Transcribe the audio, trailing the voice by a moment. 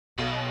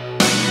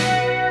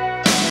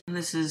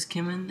This is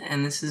Kimmin,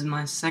 and this is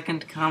my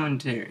second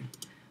commentary,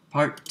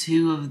 part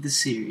 2 of the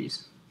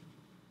series.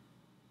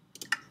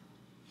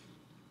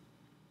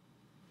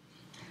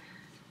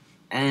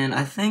 And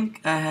I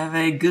think I have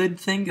a good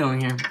thing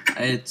going here.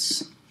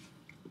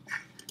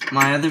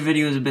 My other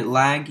video is a bit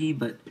laggy,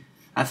 but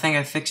I think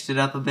I fixed it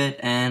up a bit,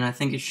 and I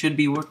think it should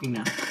be working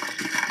now.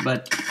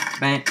 But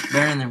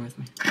bear in there with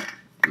me.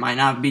 It might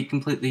not be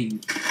completely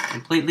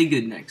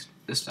good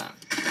this time.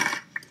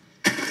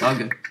 It's all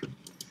good.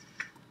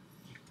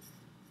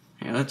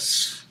 Here,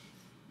 let's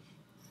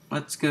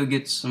go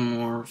get some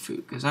more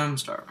food, because I'm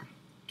starving.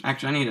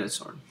 Actually, I need a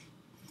sword.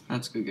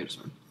 Let's go get a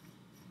sword.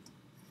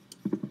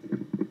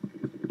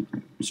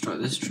 Destroy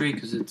this tree,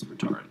 because it's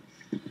retarded.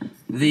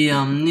 The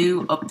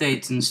new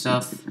updates and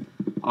stuff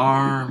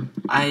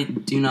I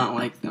do not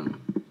like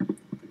them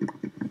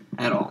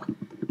at all.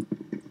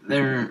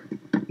 The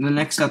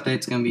next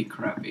update's gonna be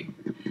crappy.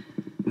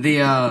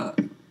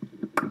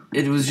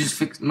 It was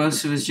just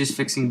most of it's just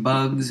fixing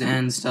bugs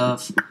and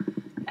stuff.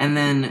 And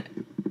then,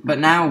 but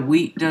now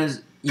wheat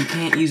you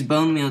can't use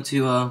bone meal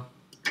to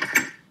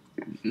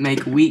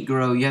make wheat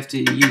grow. You have to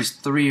use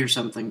 3 or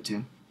something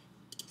to.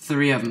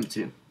 3 of them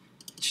to.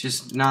 It's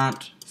just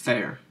not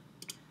fair.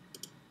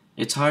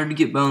 It's hard to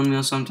get bone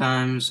meal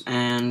sometimes,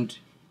 and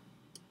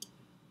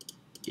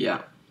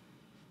yeah.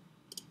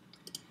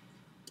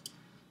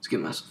 Let's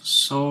get myself a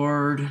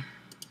sword.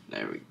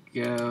 There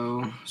we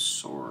go.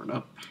 Sword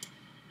up.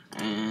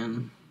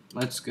 And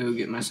let's go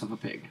get myself a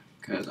pig,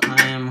 because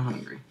I am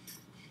hungry.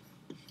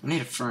 I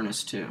need a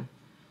furnace too.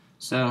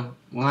 So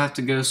we'll have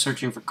to go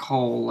searching for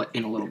coal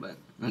in a little bit.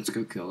 Let's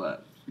go kill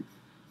that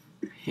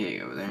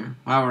pig over there.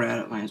 While we're at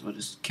it, might as well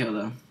just kill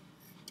the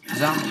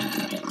zombie.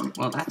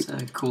 Well, that's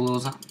a cool little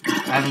zombie.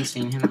 I haven't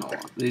seen him in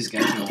these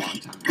guys in a long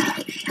time.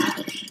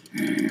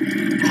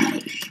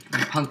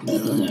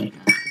 Pumpkins over there.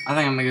 I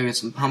think I'm gonna go get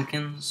some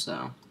pumpkins,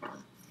 so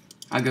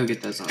I'll go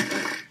get those on a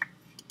bit.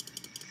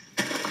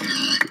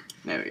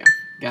 There we go.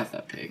 Got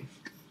that pig.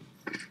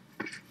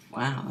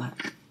 Wow,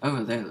 that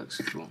over there looks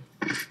cool.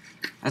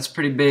 That's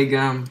pretty big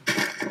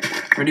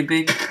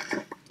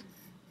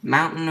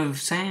mountain of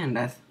sand.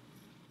 I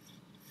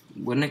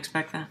wouldn't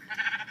expect that.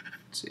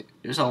 Let's see,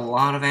 there's a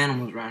lot of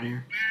animals around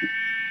here.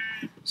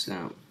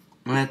 So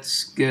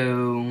let's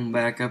go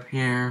back up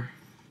here.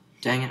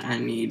 Dang it, I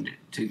need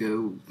to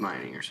go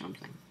mining or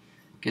something.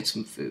 Get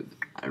some food.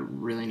 I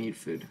really need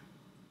food.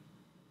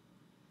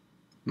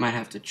 Might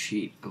have to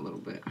cheat a little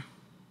bit.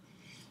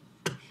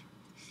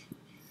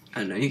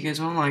 I know you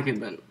guys won't like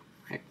it, but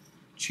heck,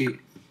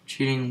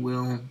 cheating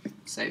will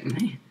save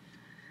me.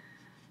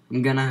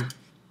 I'm gonna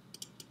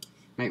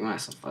make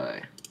myself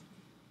a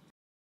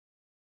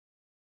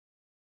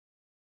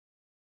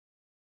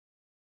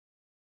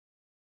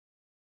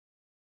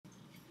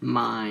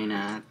mine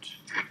at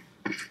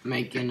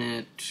making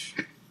it.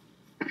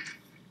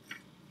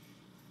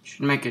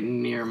 Should make it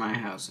near my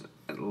house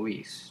at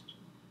least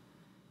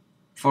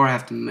before I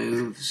have to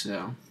move.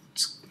 So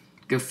let's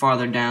go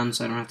farther down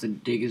so I don't have to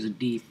dig as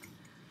deep.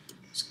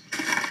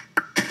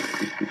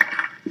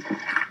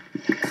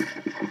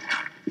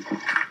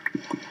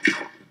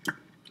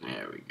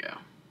 There we go.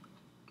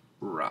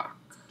 Rock.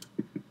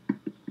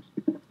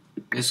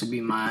 This will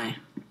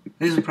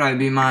probably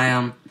be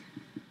my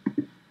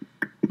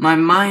my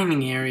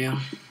mining area.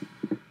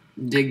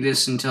 Dig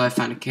this until I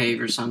find a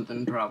cave or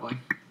something, probably.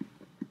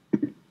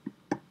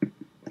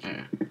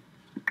 There.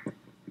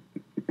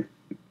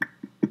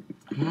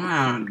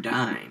 I'm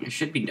dying. I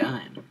should be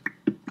dying.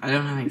 I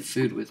don't have any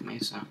food with me,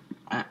 so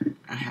I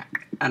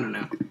don't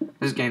know.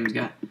 This game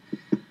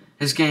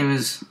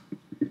is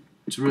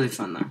it's really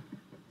fun though.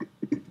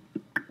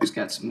 It's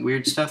got some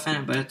weird stuff in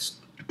it, but it's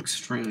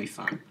extremely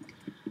fun.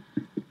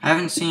 I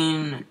haven't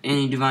seen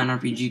any Divine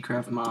RPG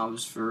Craft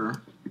mobs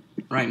for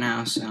right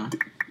now, so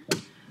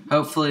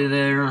hopefully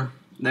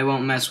they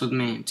won't mess with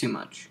me too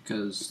much,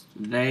 because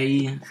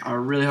they are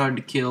really hard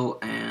to kill,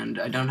 and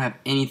I don't have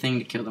anything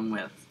to kill them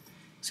with,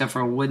 except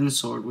for a wooden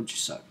sword,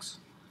 which sucks.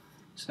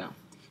 So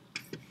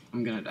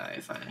I'm gonna die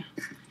if I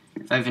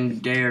even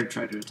dare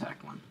try to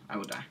attack one. I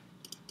will die.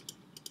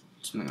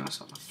 Just make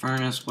myself a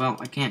furnace. Well,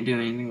 I can't do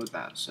anything with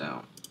that,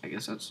 so I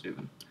guess that's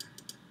stupid.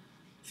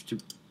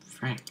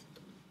 Frank.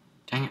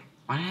 Dang it.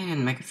 Why did I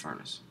even make a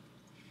furnace?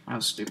 That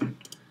was stupid.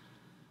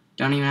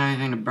 Don't even have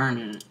anything to burn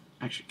in it.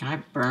 Actually, can I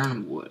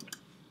burn wood?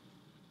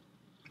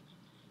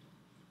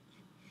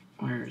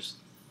 Where's...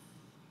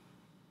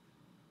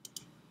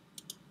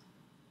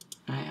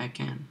 I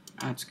can.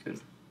 That's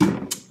good.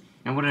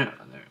 And what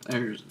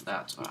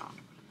that's what I want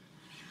to put in.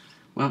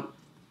 Well,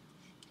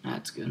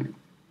 that's good.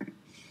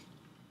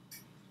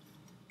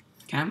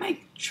 Can I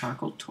make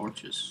charcoal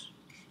torches?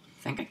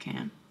 I think I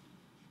can.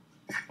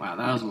 Wow,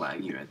 that was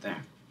laggy right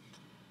there.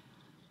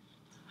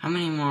 How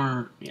many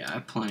more? Yeah, I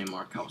have plenty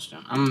more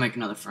cobblestone. I'm gonna make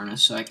another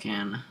furnace so I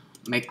can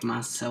make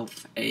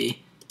myself a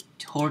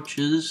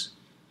torches,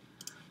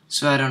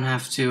 so I don't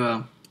have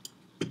to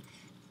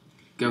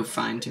go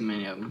find too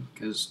many of them,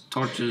 because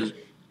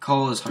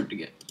coal is hard to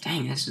get.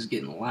 Dang, this is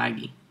getting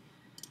laggy.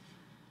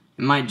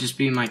 It might just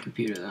be my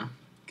computer though,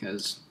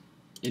 because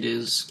It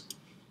is...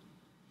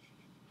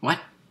 What?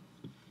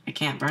 I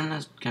can't burn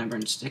those? Can I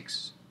burn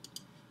sticks?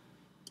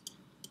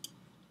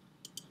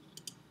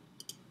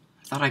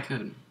 I thought I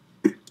could.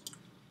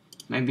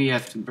 Maybe you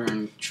have to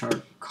burn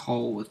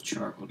charcoal with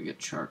charcoal to get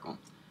charcoal.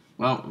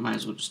 Well, might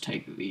as well just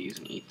take these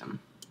and eat them.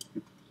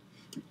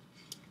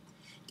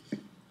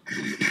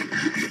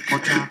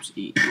 Pork chops,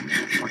 eat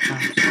pork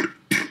chops.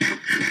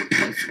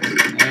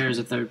 There's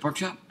a third pork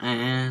chop,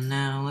 and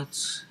now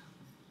let's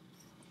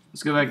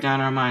go back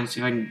down our mine, see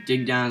if I can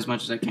dig down as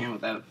much as I can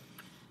without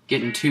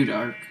getting too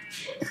dark.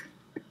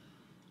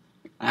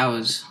 That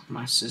was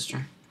my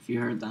sister, if you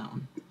heard that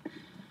one.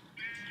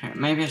 Here,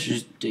 maybe I should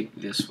just dig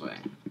this way.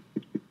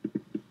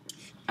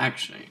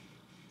 Actually,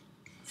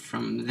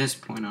 from this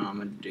point on, I'm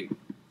gonna dig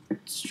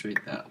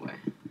straight that way.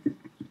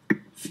 A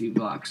few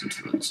blocks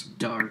until it's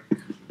dark,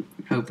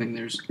 hoping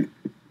there's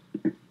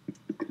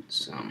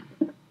some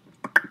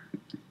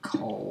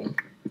coal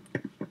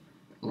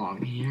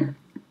along here.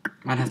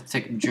 Might have to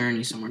take a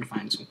journey somewhere to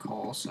find some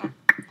coal, so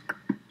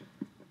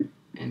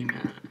any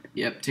minute.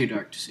 Yep, too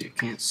dark to see. I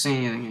can't see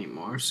anything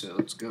anymore, so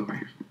let's go over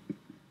here.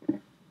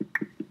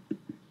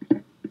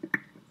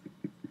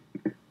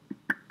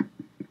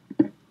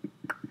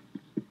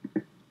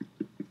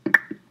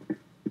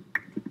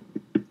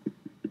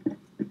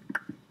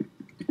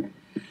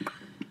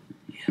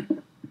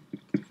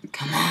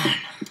 Come on.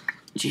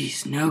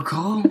 Jeez, no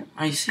coal?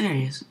 Are you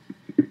serious?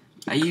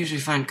 I usually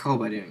find coal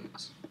by doing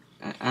this.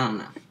 I don't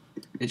know.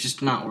 It's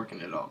just not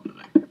working at all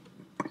today.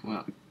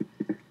 Well,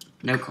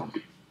 no coal.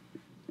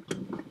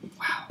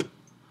 Wow.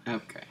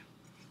 Okay.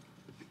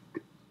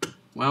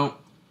 Well,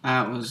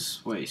 that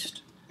was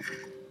waste.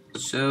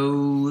 So,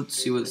 let's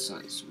see what this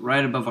is.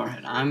 Right above our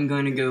head. I'm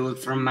going to go look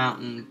for a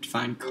mountain to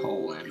find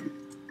coal in.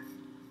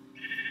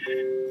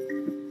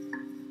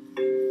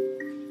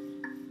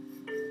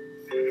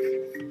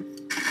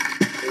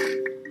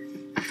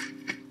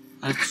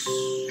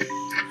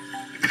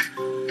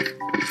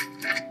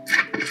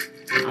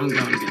 I'm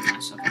going to get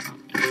myself a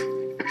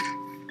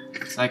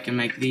pumpkin. So I can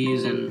make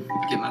these and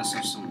get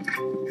myself some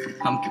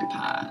pumpkin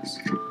pies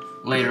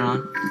later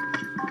on.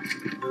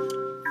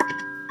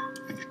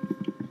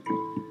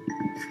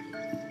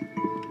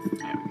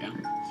 There we go.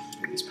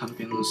 These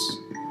pumpkins.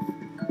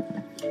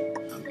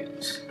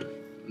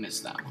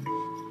 Missed that one.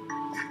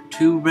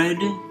 2 red.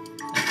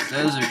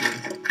 Those are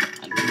good.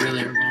 I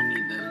really are going to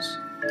need those.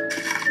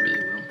 I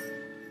really will.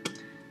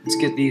 Let's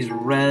get these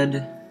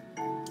red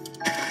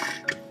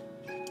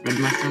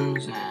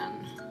mushrooms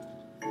and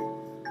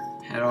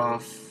head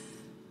off.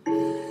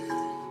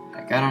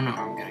 Heck, I don't know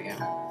where I'm gonna go.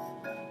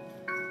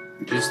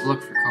 Just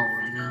look for coal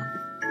right now.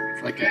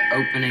 For like an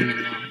opening in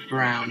the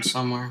ground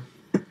somewhere.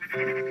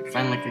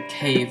 Find like a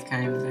cave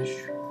kind of fish.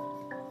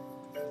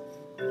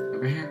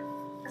 Over here?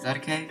 Is that a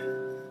cave?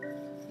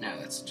 No,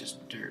 that's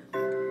just dirt.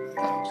 That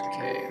was a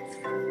cave.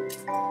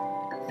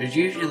 There's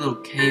usually little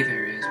cave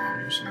areas around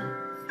here somewhere.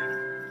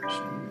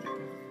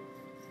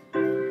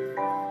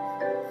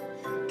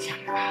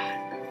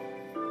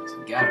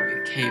 Gotta be a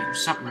cave or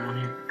something around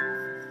here.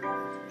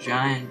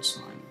 Giant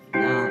slime.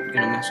 Not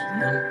gonna mess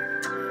with him.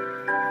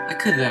 I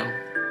could though.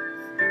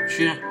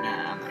 Should I?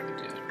 Nah, I'm not gonna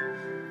do it.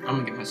 I'm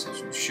gonna get myself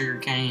some sugar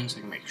cane so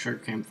I can make a sugar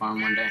cane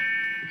farm one day.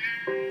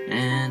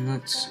 And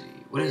let's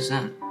see. What is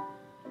that?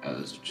 Oh,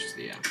 this is just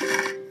the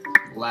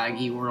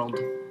laggy world.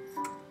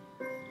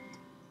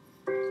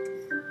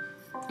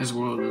 This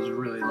world is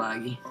really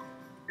laggy.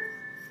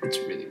 It's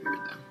really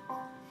weird though.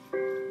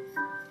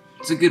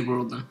 It's a good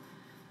world though.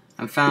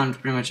 I've found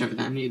pretty much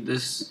everything I need.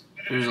 There's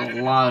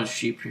a lot of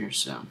sheep here,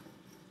 so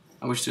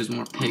I wish there was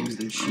more pigs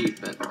than sheep,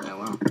 but oh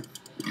well.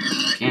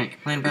 Can't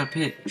complain about a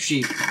pig.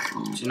 Sheep.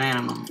 It's an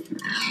animal.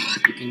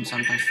 You can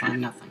sometimes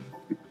find nothing.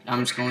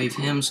 I'm just gonna leave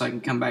him so I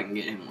can come back and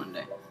get him one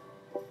day.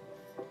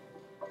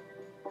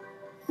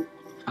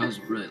 I was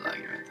really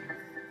laggy right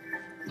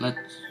there.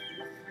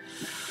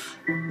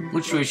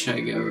 Which way should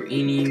I go?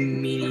 Eeny,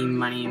 meeny,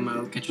 miny,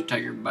 mo. Catch a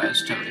tiger by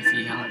his toe. If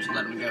he hollers,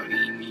 let him go.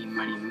 Eeny, meeny,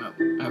 miny, mo.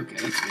 Okay,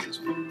 let's go this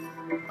one.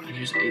 I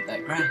just ate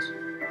that grass.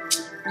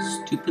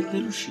 Stupid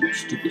little sheep.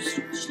 Stupid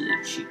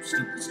little sheep.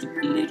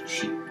 Stupid little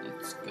sheep.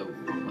 Let's go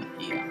over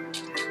here.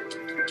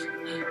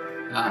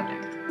 Ah,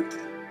 dang.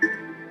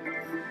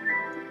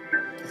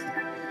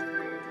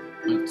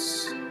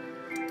 Let's...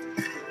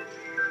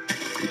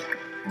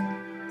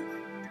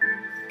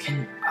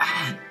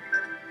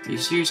 Are you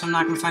serious? I'm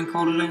not gonna find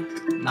coal today?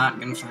 Not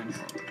gonna find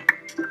coal today.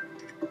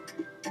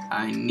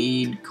 I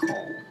need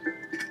coal.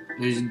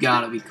 There's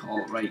gotta be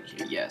coal right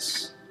here.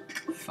 Yes.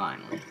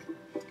 Finally.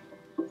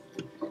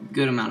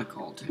 Good amount of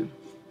coal, too.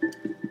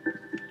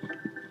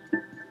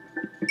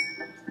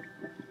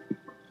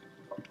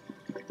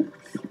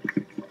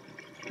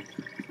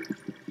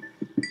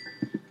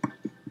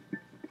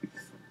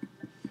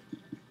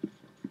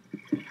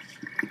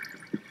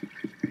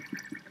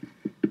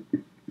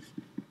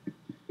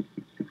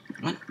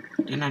 What?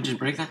 Didn't I just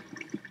break that?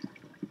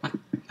 What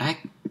the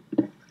heck?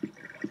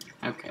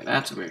 Okay,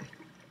 that's weird.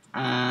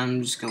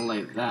 I'm just gonna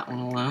leave that one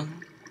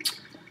alone.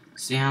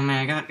 See how many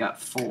I got? Got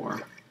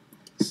 4.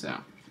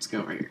 So, let's go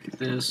over here. Get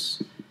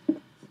this.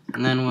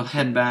 And then we'll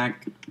head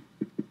back,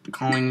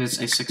 calling this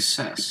a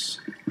success.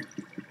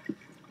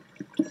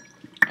 There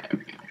we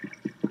go.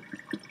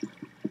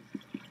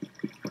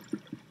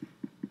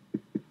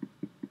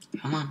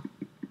 Come on.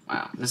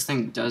 Wow, this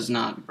thing does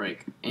not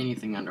break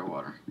anything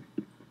underwater.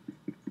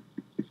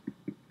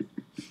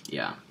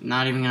 Yeah,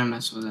 not even gonna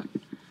mess with it.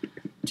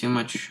 Too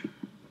much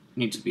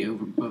needs to be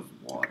above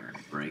water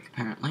to break,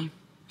 apparently.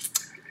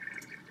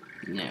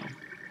 No.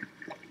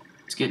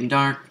 It's getting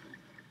dark.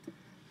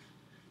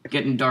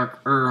 Getting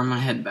darker. I'm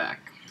gonna head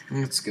back.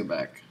 Let's go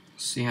back.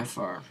 See how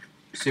far.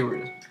 See where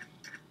it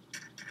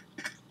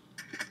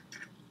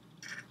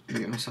is.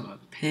 Get myself a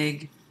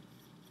pig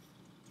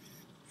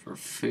for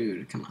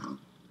food. Come on.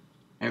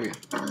 There we go.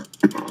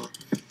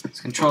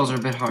 These controls are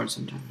a bit hard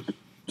sometimes.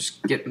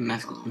 Just get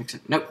mix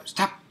it. Nope.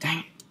 Stop. Dang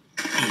it.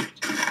 Dang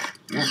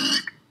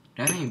it.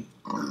 That ain't.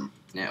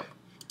 Nope.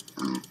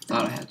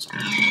 Thought I had something.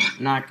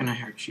 Not gonna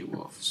hurt you,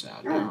 Wolf. So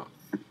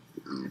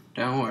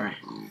don't worry.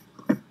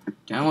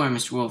 Don't worry,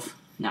 Mr. Wolf.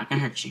 Not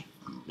gonna hurt you.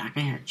 Not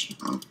gonna hurt you.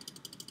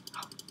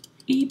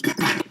 Beep.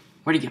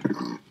 Where'd he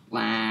go?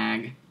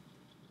 Lag.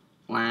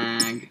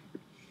 Lag.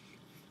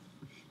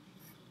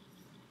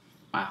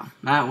 Wow,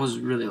 that was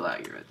really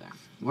laggy right there.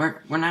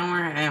 Where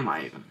am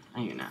I even? I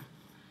don't even know.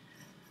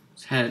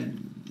 Let's head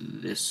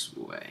this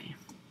way.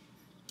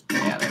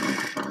 Yeah, there we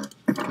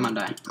go. Come on,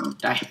 die. Die.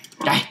 Die.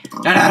 Die,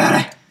 die, die,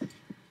 die.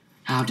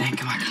 Oh, dang,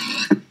 come on.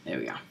 There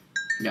we go.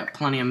 We got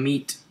plenty of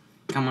meat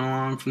coming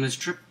along from this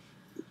trip.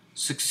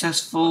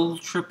 Successful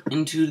trip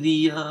into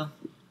the,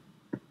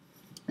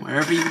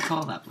 wherever you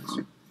call that place.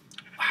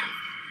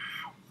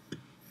 Wow.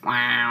 Wow,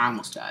 I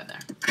almost died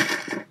there.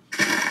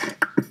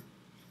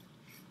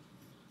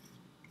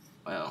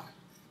 Well,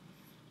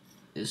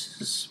 this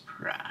is a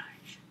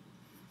surprise.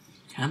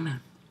 Come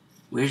on.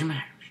 Where's my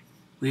house?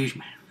 Where's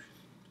my house?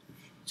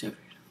 It's over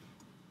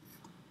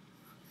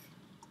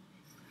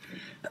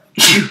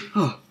here.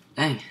 Oh,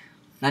 dang.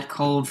 That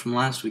cold from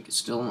last week is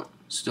still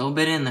a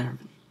bit in there.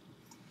 But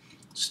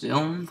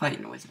still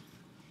fighting with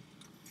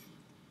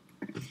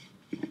it.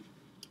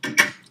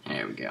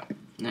 There we go.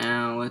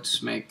 Now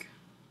let's make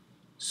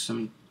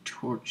some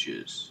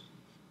torches.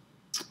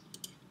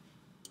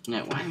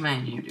 No, why am I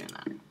in here doing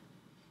that?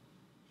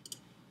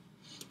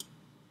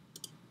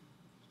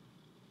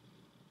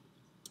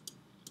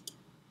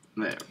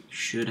 There, we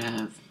should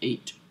have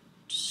 8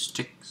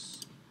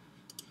 sticks.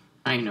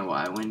 I don't know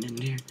why I went in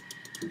here.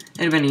 It'd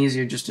have been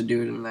easier just to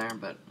do it in there,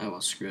 but oh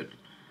well, screw it.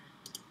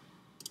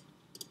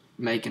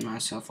 Making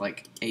myself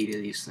like 8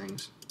 of these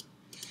things.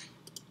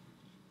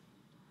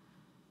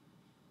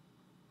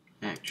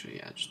 Actually,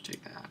 yeah, just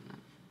take that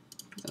and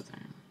put that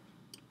there.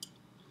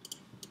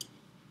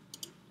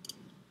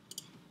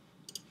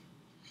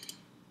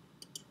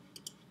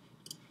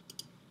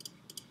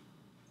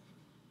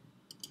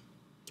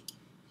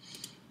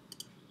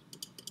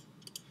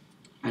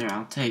 There,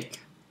 I'll take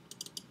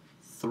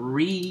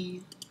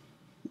 3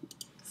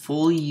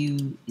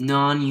 fully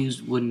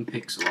non-used wooden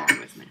picks along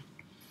with me.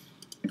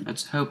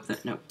 Let's hope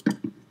that, nope.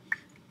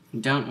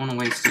 Don't want to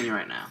waste any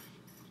right now.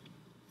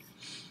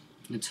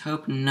 Let's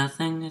hope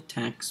nothing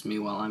attacks me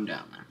while I'm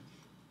down there.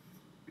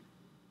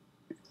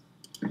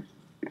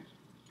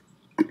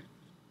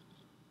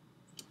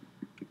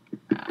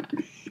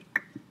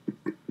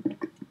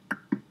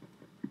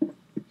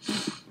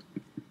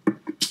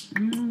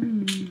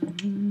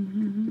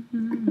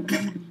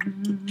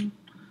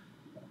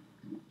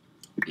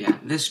 Yeah,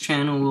 this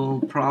channel will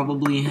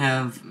probably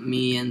have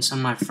me and some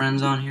of my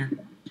friends on here.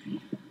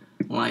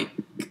 Like,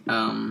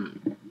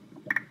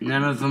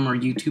 none of them are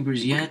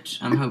YouTubers yet.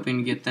 I'm hoping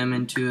to get them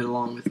into it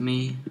along with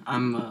me.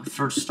 I'm a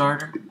first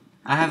starter.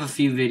 I have a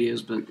few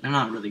videos, but they're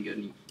not really good.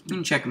 You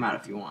can check them out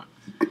if you want.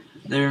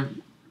 They're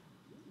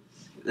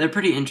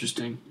pretty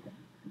interesting.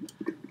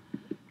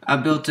 I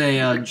built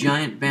a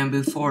giant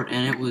bamboo fort,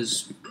 and it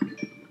was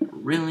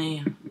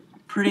really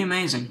pretty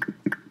amazing.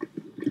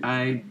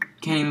 I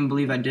can't even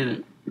believe I did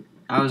it.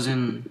 I was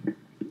in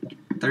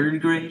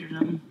 3rd grade or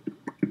something.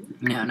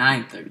 No, not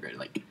in 3rd grade,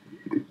 like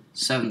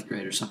 7th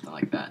grade or something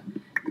like that.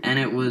 And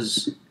it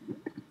was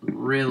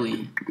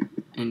really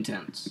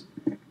intense.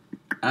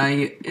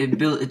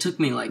 It took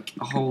me like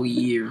a whole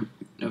year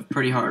of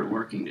pretty hard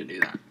working to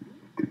do that.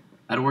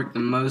 I'd worked the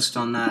most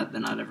on that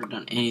than I'd ever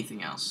done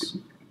anything else.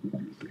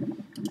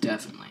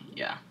 Definitely,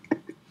 yeah.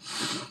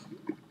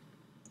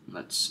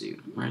 Let's see,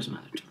 where's my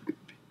other target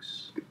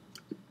picks?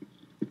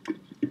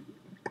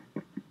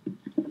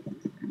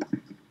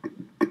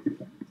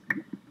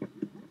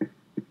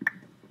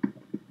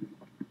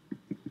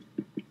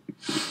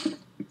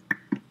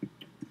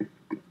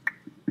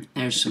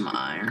 There's some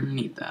iron,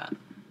 need that.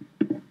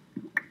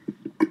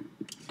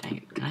 Dang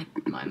it, can I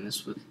mine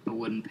this with a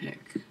wooden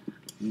pick?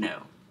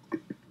 No.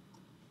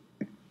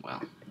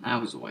 Well,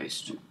 that was a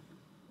waste.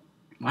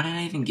 Why did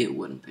I even get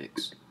wooden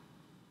picks?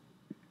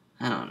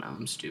 I don't know,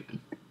 I'm stupid.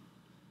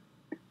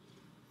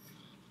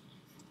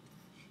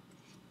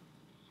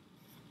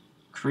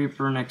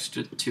 Creeper next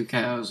to 2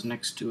 cows,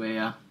 next to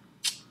a,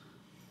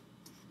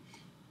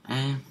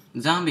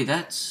 zombie,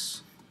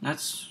 that's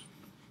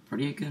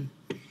pretty good.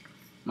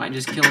 Might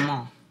just kill them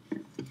all.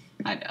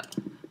 I doubt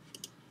it.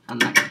 I'm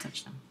not gonna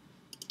touch them.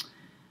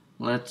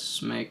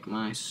 Let's make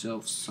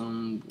myself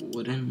some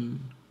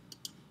wooden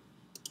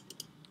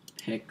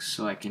picks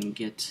so I can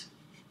get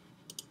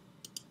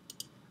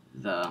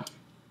the...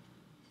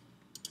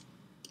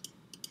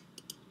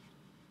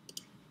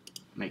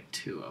 make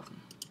 2 of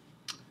them.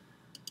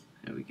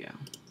 There we go.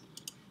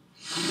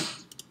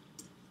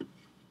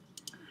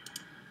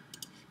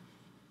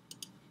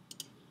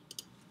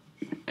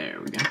 There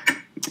we go.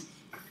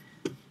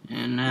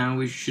 And now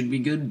we should be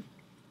good.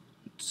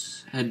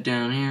 Let's head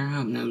down here.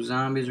 Hope no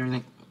zombies or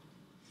anything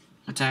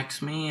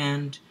attacks me,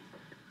 and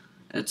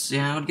let's see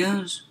how it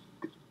goes.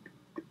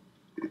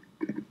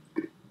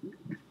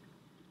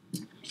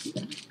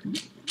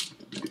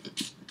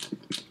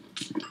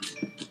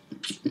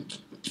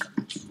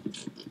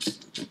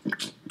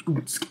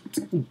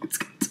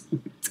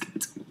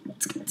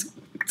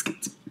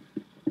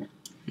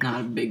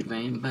 Not a big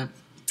vein, but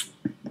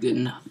good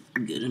enough.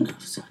 Good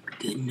enough, son.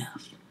 Good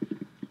enough.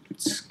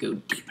 Let's go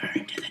deeper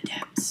into the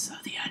depths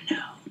of the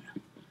unknown.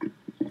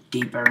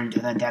 Deeper into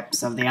the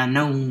depths of the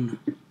unknown.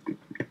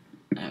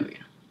 There we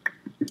go.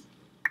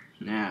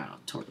 Now,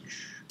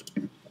 torch.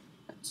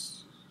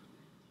 That's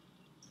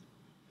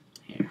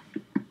here.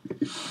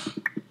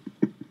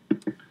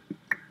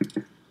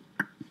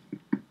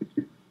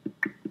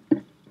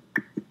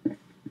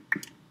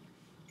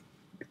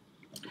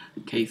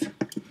 Cave.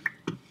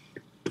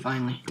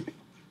 Finally.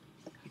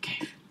 A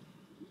cave.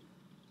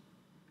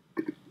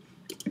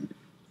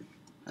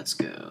 Let's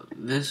go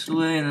this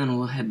way, and then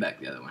we'll head back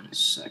the other way in a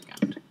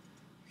second.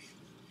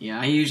 Yeah,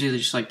 I usually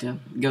just like to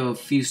go a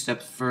few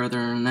steps further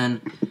and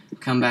then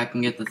come back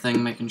and get the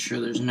thing, making sure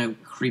there's no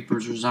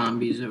creepers or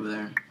zombies over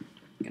there.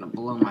 I'm gonna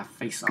blow my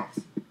face off.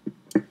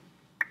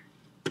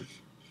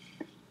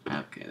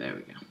 Okay, there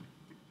we go.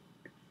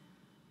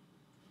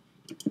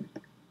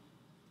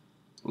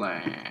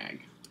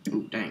 Lag.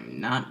 Ooh,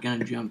 dang, not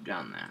gonna jump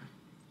down there.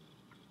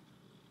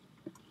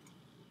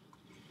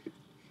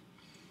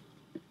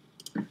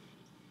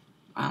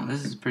 Wow,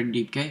 this is a pretty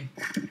deep cave.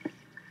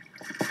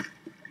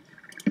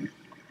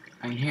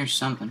 I can hear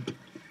something.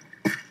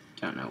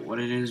 Don't know what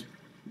it is.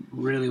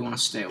 Really want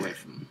to stay away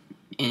from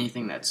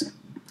anything that's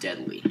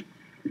deadly.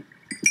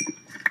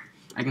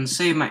 I can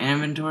save my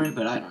inventory,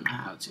 but I don't know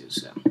how to,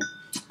 so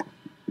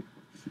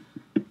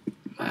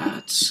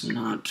that's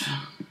not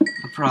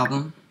a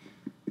problem.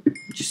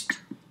 Just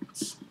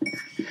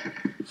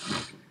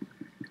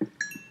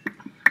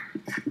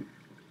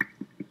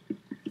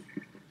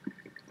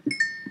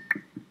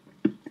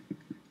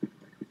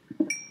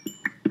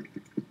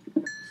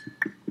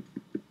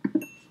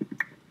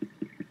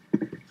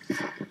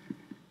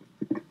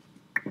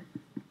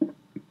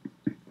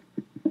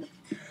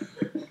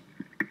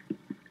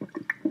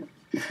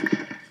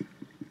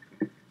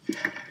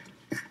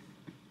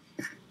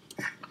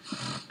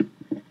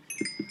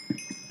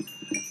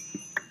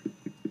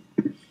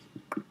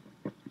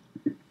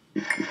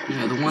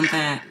the one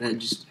thing that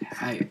just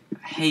I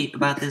hate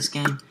about this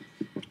game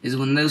is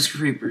when those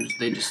creepers,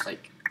 they just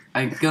like,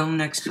 I go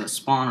next to a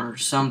spawner or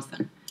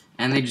something,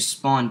 and they just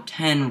spawn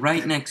 10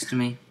 right next to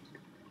me.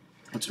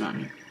 What's around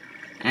here?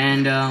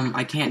 And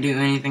I can't do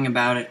anything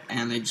about it,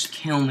 and they just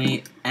kill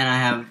me, and I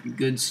have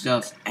good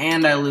stuff,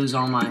 and I lose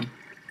all my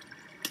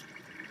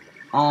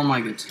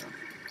good stuff.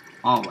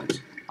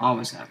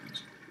 Always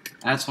happens.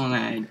 That's one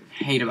thing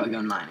I hate about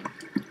gun mining.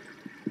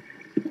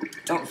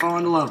 Don't fall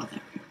into lava there.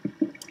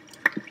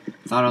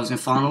 Thought I was gonna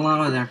fall into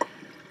lava there.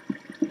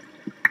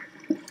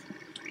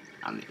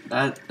 I mean,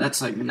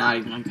 that's like not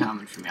even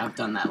uncommon for me. I've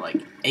done that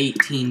like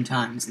 18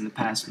 times in the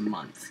past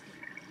month.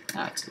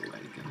 That's the way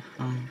to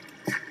go.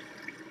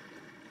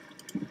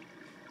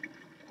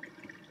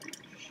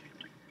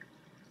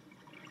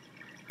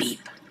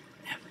 Beep.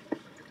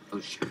 Oh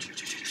shit.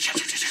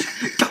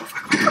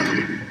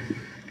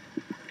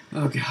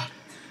 Oh god.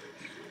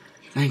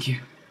 Thank you.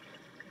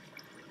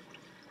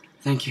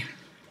 Thank you.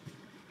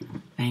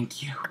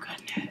 Thank you,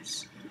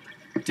 goodness.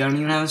 Don't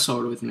even have a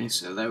sword with me,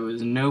 so there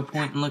was no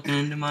point in looking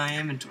into my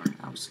inventory.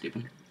 I was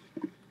stupid.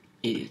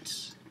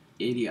 Idiots.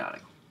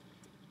 Idiotic.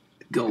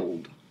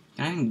 Gold.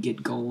 Can I even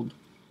get gold?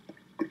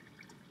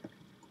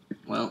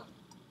 Well,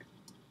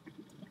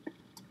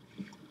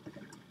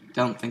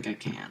 don't think I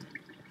can.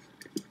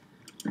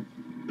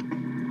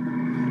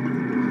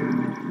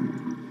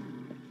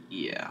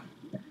 Yeah.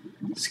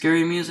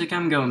 Scary music,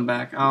 I'm going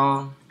back.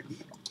 I'm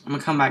gonna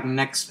come back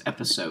next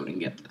episode and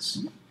get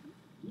this.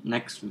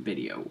 Next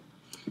video.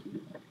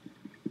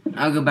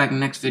 I'll go back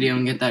next video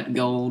and get that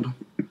gold.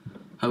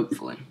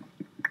 Hopefully.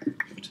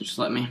 So just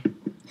let me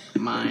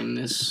mine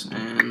this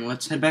and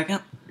let's head back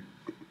up.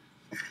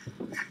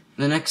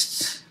 The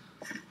next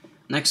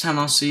time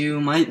I'll see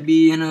you might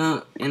be in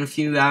a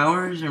few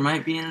hours, or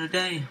might be in a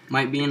day,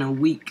 might be in a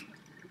week.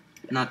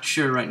 Not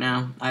sure right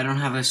now. I don't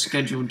have a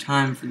scheduled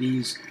time for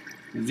these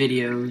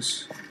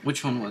videos.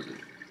 Which one was it?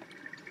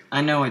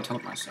 I know I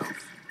told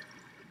myself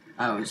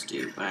I always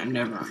do, but I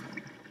never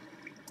remember.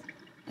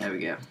 There we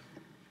go.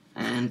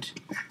 And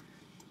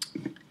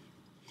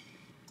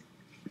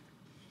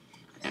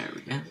there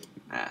we go.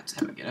 That's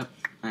how I get up.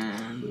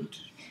 And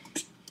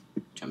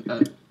jump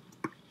up.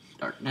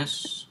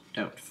 Darkness.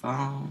 Don't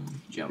fall.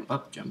 Jump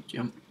up, jump,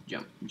 jump,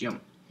 jump,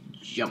 jump,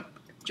 jump,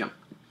 jump.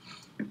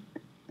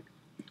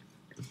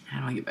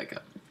 How do I get back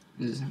up?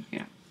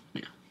 Yeah.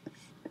 Yeah.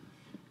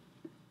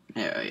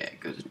 Oh yeah,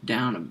 it goes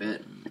down a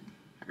bit.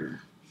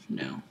 Or,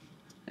 no.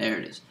 There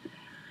it is.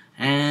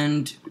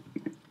 And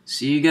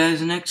see you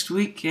guys next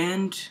week,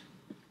 or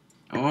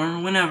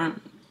whenever.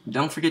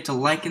 Don't forget to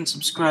like and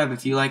subscribe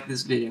if you like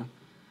this video.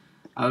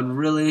 I would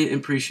really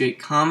appreciate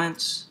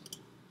comments.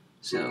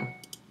 So,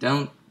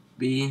 don't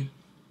be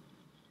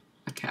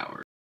a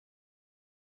coward.